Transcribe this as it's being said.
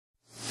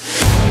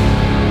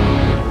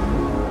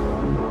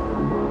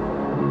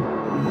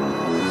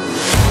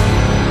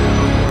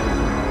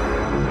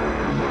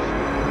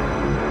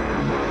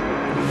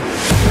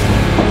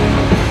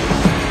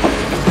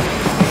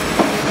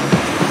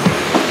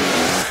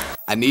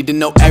I need to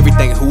know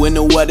everything, who and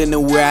the what and the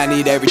where, I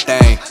need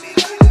everything.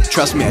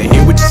 Trust me, I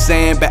hear what you're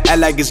saying, but act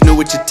like it's new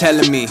what you're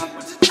telling me.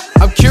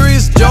 I'm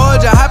curious,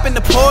 George, I hop in the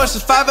Porsche,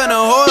 it's 5 and a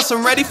horse,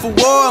 I'm ready for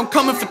war, I'm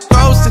coming for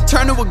throats, to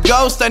turn to a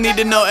ghost, I need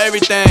to know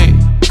everything.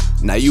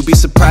 Now you be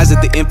surprised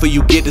at the info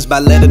you get is by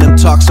letting them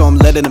talk, so I'm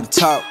letting them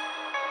talk.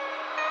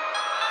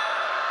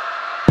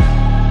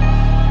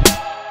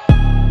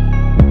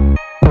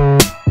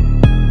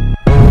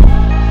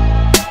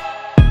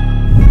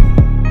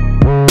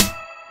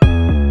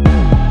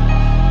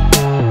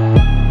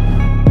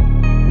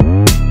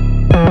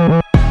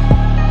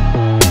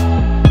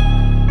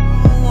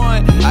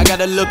 I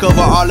gotta look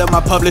over all of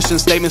my publishing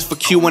statements for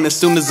Q1 as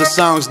soon as the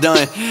song's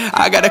done.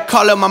 I gotta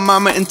call up my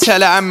mama and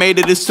tell her I made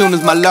it as soon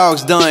as my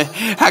log's done.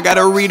 I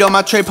gotta read all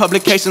my trade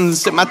publications and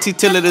sip my tea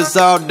till it is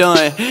all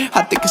done.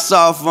 I think it's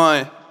all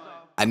fun.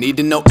 I need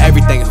to know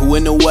everything, who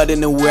and the what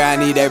and the where, I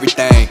need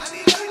everything.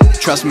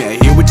 Trust me,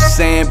 I hear what you're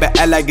saying, but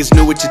act like it's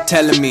new what you're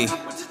telling me.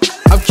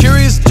 I'm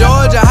curious,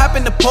 George, I hop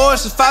in the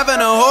Porsche, it's 5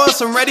 and a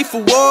horse, I'm ready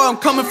for war, I'm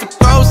coming for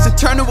throats, to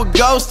turn to a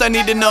ghost, I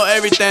need to know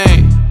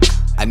everything.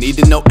 I need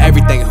to know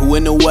everything, who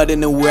and the what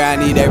and the where, I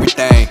need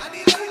everything.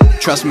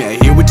 Trust me, I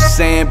hear what you're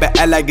saying, but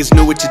act like it's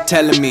new what you're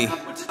telling me.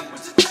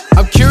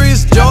 I'm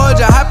curious,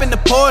 George, I hop in the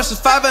Porsche, it's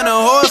 5 and a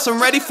horse,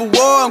 I'm ready for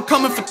war, I'm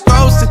coming for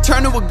throats, to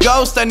turn to a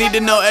ghost, I need to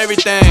know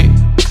everything.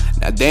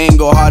 Now they ain't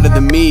go harder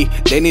than me,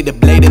 they need a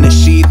blade in a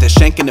sheath, a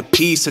shank in a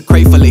piece, a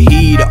crate full of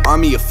heat, an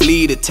army, a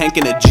fleet, a tank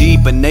and a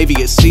jeep, a navy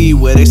at sea,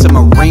 with a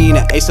submarine,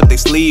 an ace up their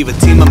sleeve, a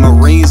team of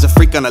marines, a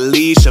freak on a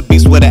leash, a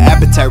beast with an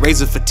appetite,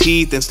 razor for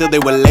teeth, and still they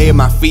would lay at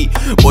my feet.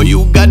 Boy,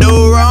 you got the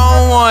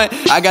wrong one.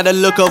 I gotta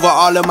look over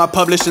all of my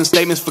publishing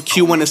statements for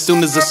Q1 as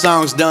soon as the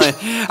song's done.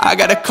 I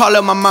gotta call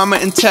up my mama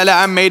and tell her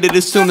I made it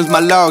as soon as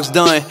my log's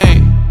done.